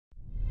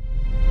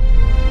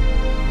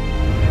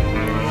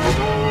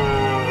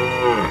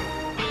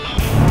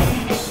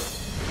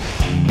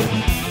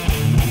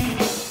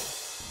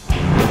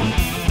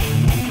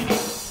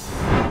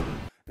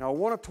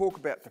want to talk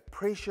about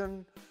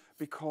depression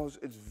because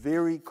it's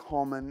very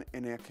common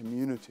in our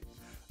community.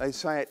 They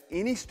say at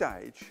any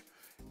stage,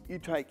 you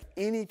take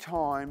any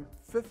time,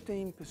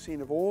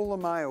 15% of all the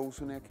males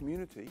in our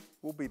community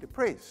will be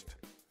depressed.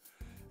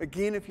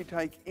 Again, if you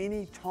take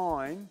any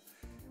time,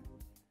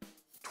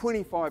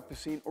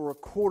 25% or a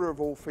quarter of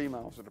all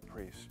females are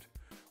depressed.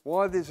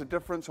 Why there's a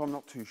difference, I'm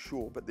not too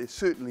sure, but there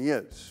certainly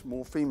is.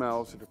 More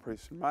females are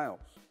depressed than males.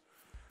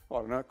 I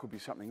don't know, it could be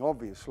something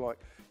obvious, like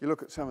you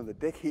look at some of the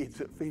dickheads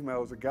that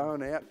females are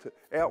going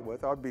out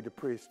with, I'd be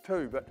depressed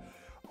too, but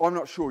I'm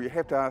not sure. You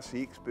have to ask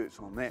the experts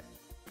on that.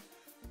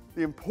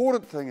 The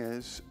important thing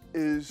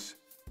is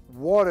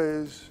what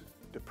is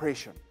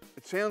depression?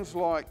 It sounds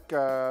like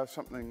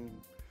something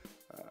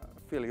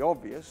fairly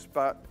obvious,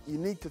 but you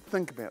need to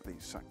think about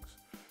these things.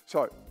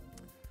 So,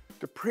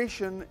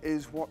 depression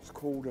is what's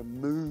called a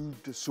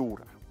mood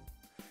disorder.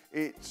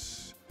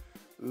 It's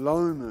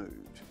low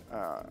mood,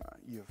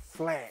 you're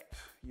flat,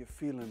 you're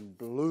feeling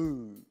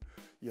blue,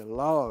 you're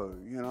low,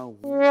 you know.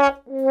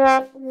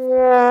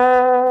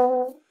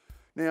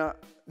 Now,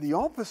 the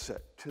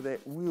opposite to that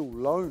real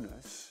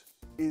lowness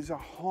is a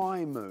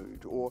high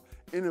mood, or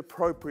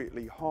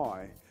inappropriately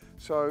high.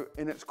 So,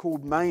 and it's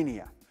called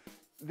mania.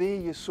 There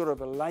you're sort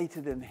of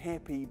elated and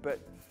happy, but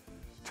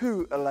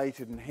too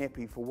elated and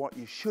happy for what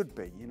you should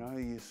be, you know,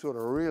 you're sort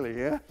of really,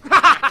 yeah?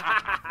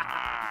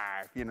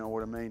 If you know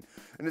what I mean.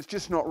 And it's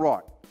just not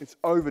right, it's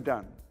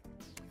overdone.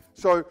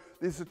 So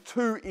there's the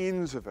two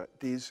ends of it.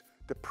 There's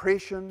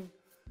depression,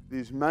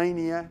 there's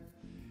mania,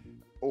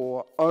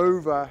 or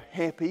over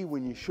happy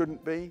when you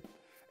shouldn't be.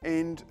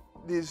 And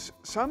there's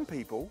some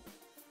people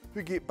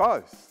who get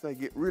both. They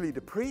get really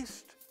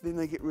depressed, then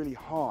they get really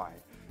high.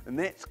 And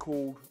that's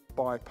called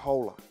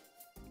bipolar.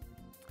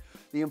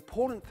 The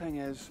important thing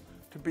is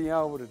to be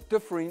able to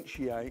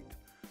differentiate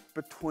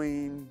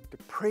between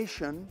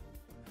depression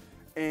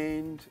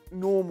and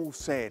normal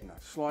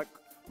sadness. Like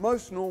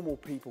most normal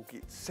people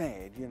get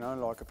sad, you know,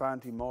 like if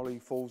Auntie Molly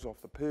falls off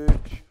the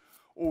perch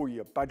or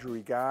your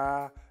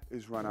budgerigar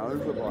is run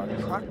over by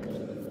a truck.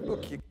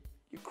 Look, you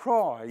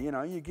cry, you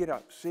know, you get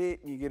upset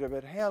and you get a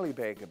bit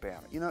howlybag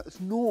about it. You know, it's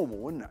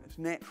normal, isn't it? It's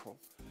natural.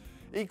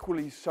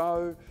 Equally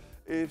so,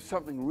 if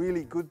something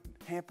really good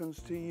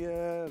happens to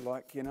you,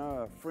 like, you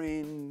know, a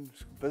friend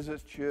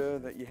visits you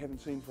that you haven't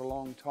seen for a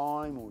long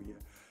time, or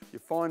you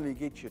finally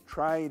get your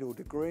trade or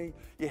degree,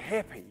 you're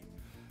happy,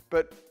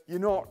 but you're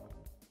not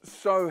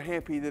so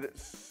happy that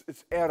it's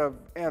out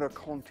of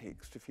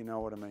context, if you know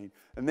what I mean.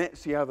 And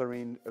that's the other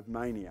end of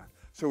mania.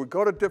 So we've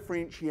got to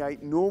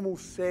differentiate normal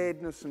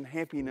sadness and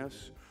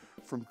happiness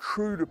from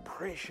true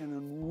depression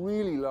and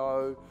really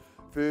low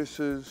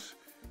versus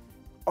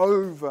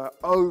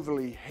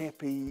overly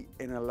happy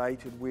and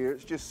elated where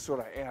it's just sort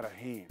of out of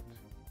hand.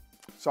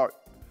 So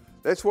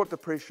that's what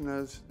depression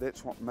is,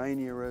 that's what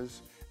mania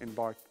is, and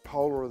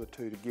bipolar are the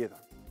two together.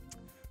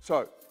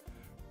 So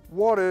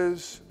what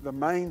is the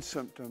main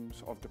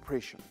symptoms of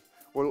depression?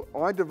 Well,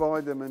 I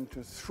divide them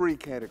into three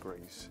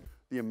categories: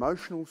 the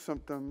emotional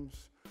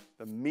symptoms,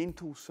 the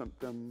mental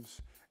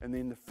symptoms, and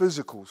then the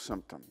physical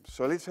symptoms.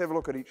 So let's have a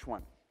look at each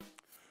one.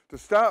 To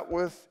start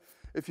with,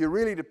 if you're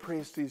really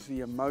depressed, there's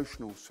the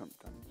emotional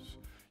symptoms.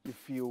 You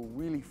feel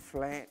really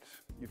flat,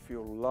 you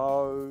feel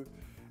low,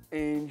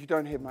 and you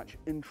don't have much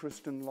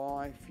interest in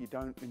life, you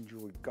don't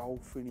enjoy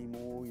golf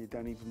anymore, you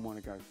don't even want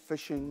to go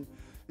fishing.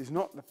 There's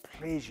not the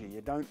pleasure,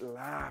 you don't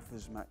laugh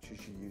as much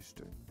as you used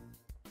to.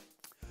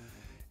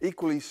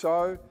 Equally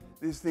so,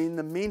 there's then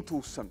the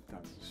mental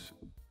symptoms.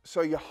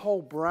 So your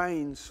whole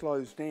brain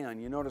slows down,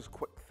 you're not as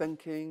quick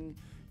thinking,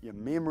 your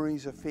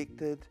memory's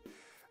affected,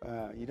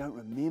 you don't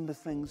remember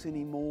things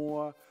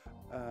anymore,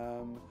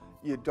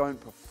 you don't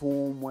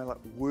perform well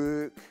at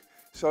work.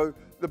 So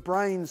the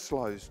brain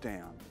slows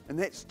down, and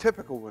that's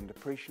typical in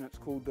depression. It's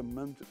called the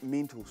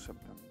mental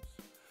symptoms.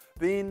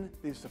 Then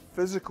there's the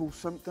physical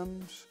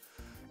symptoms,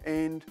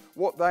 and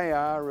what they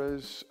are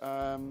is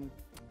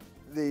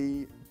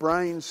the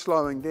brain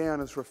slowing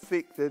down is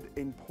reflected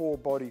in poor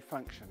body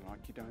function, like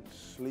you don't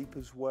sleep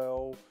as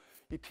well,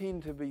 you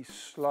tend to be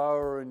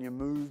slower in your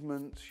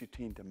movements, you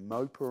tend to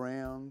mope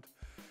around,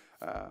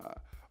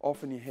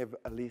 often you have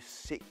a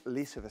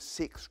less of a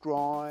sex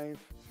drive,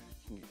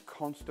 you can get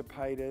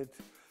constipated,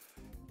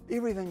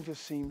 everything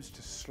just seems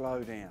to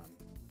slow down.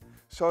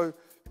 So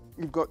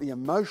you've got the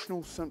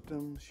emotional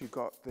symptoms, you've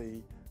got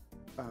the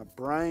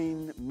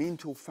brain,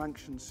 mental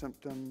function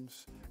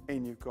symptoms,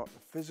 and you've got the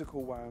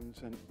physical ones,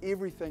 and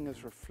everything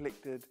is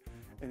reflected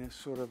in a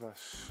sort of a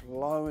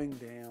slowing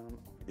down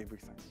of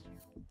everything.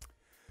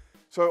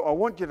 So I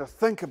want you to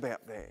think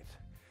about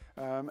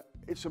that.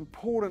 It's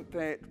important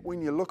that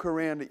when you look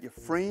around at your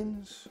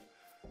friends,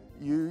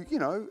 you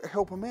know,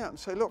 help them out and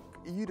say, look,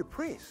 are you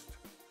depressed?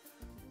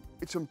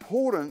 It's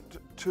important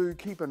to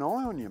keep an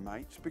eye on your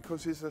mates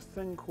because there's a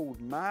thing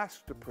called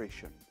masked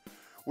depression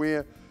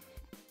where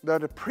they're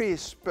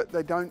depressed but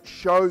they don't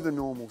show the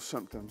normal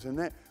symptoms, and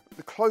that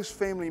the close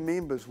family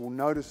members will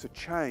notice a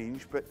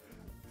change, but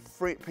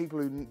people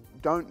who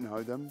don't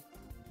know them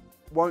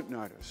won't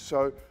notice.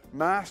 So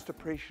masked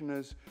depression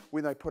is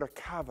when they put a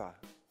cover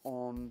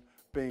on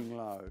being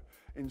low.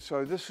 And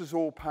so this is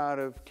all part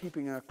of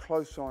keeping a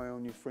close eye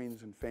on your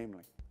friends and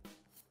family.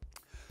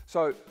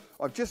 So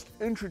I've just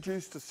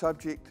introduced the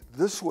subject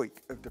this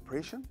week of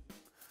depression.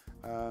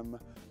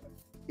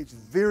 It's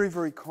very,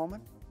 very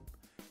common,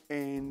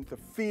 and the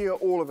fear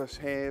all of us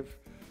have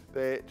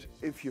that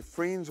if your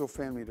friends or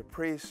family are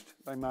depressed,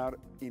 they might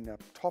end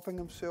up topping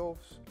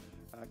themselves,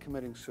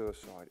 committing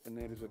suicide. And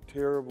that is a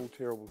terrible,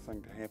 terrible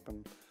thing to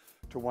happen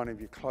to one of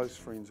your close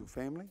friends or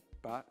family,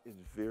 but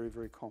it's very,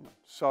 very common.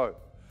 So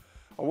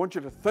I want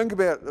you to think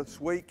about it this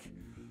week,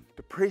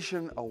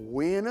 depression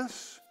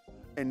awareness,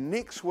 and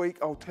next week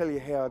I'll tell you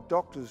how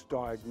doctors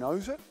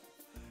diagnose it,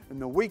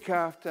 and the week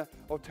after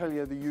I'll tell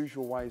you the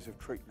usual ways of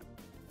treatment.